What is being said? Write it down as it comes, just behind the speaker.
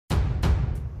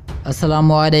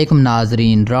अस्सलामुअलैकुम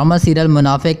नाजरीन। Drama serial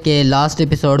मुनाफिक के लास्ट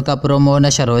एपिसोड का प्रोमो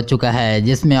नशर हो चुका है,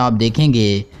 जिसमें आप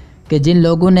देखेंगे कि जिन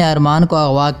लोगों ने अरमान को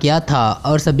अगवा किया था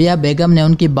और सबिया बेगम ने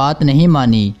उनकी बात नहीं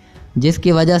मानी,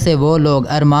 जिसकी वजह से वो लोग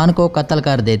अरमान को कत्ल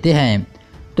कर देते हैं।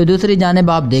 तो दूसरी जानिब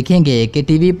आप देखेंगे कि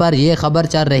टीवी पर यह खबर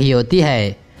चल रही होती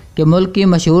है कि मुल्क की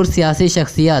मशहूर सियासी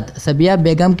शख्सियत सबिया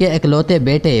बेगम के इकलौते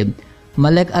बेटे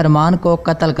मलिक अरमान को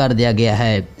कत्ल कर दिया गया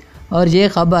है। और ये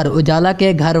ख़बर उजाला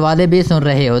के घर वाले भी सुन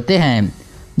रहे होते हैं,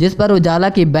 जिस पर उजाला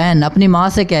की बहन अपनी माँ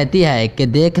से कहती है कि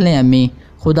देख लें अम्मी,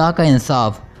 खुदा का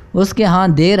इंसाफ, उसके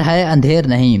यहाँ देर है अंधेर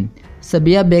नहीं।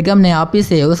 सबिया बेगम ने आप ही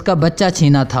से उसका बच्चा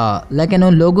छीना था, लेकिन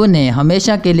उन लोगों ने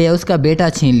हमेशा के लिए उसका बेटा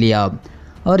छीन लिया।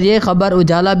 और ये ख़बर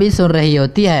उजाला भी सुन रही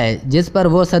होती है, जिस पर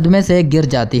वो सदमे से गिर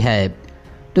जाती है।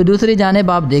 तो दूसरी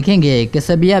जानिब आप देखेंगे कि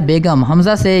सबिया बेगम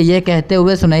हमज़ा से ये कहते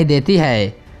हुए सुनाई देती है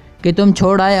कि तुम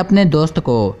छोड़ आए अपने दोस्त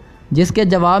को, जिसके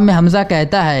जवाब में हमज़ा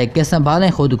कहता है कि संभालें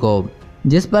खुद को।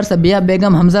 जिस पर सबिया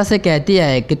बेगम हमज़ा से कहती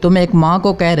है कि तुम एक माँ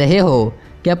को कह रहे हो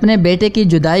कि अपने बेटे की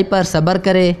जुदाई पर सब्र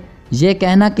करे। ये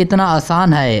कहना कितना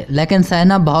आसान है, लेकिन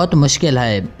सहना बहुत मुश्किल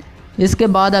है। इसके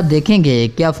बाद आप देखेंगे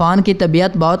कि अफ़ान की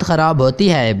तबीयत बहुत ख़राब होती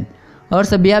है और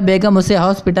सबिया बेगम उसे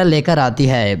हॉस्पिटल लेकर आती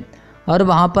है, और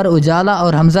वहाँ पर उजाला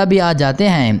और हमज़ा भी आ जाते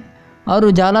हैं। और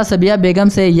उजाला सबिया बेगम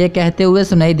से ये कहते हुए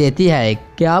सुनाई देती है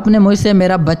कि आपने मुझसे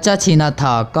मेरा बच्चा छीना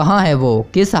था, कहाँ है वो,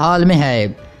 किस हाल में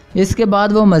है। इसके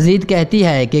बाद वो मज़ीद कहती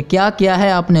है कि क्या किया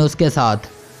है आपने उसके साथ,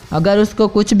 अगर उसको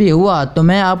कुछ भी हुआ तो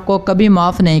मैं आपको कभी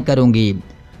माफ़ नहीं करूँगी।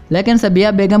 लेकिन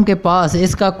सबिया बेगम के पास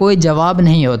इसका कोई जवाब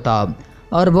नहीं होता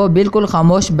और वो बिल्कुल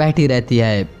खामोश बैठी रहती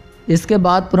है। इसके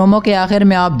बाद प्रोमो के आखिर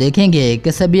में आप देखेंगे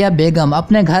कि सबिया बेगम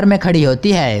अपने घर में खड़ी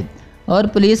होती है और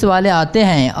पुलिस वाले आते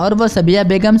हैं और वो सबिया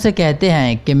बेगम से कहते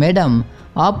हैं कि मैडम,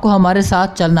 आपको हमारे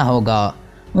साथ चलना होगा।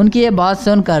 उनकी ये बात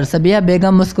सुनकर सबिया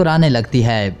बेगम मुस्कुराने लगती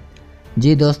है।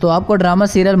 जी दोस्तों, आपको ड्रामा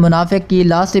सीरियल मुनाफिक की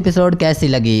लास्ट एपिसोड कैसी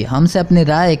लगी, हमसे अपनी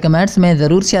राय कमेंट्स में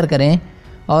ज़रूर शेयर करें,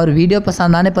 और वीडियो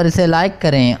पसंद आने पर इसे लाइक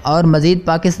करें। और मज़ीद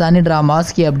पाकिस्तानी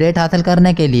ड्रामास की अपडेट हासिल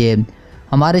करने के लिए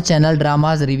हमारे चैनल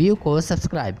ड्रामास रिव्यू को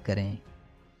सब्सक्राइब करें।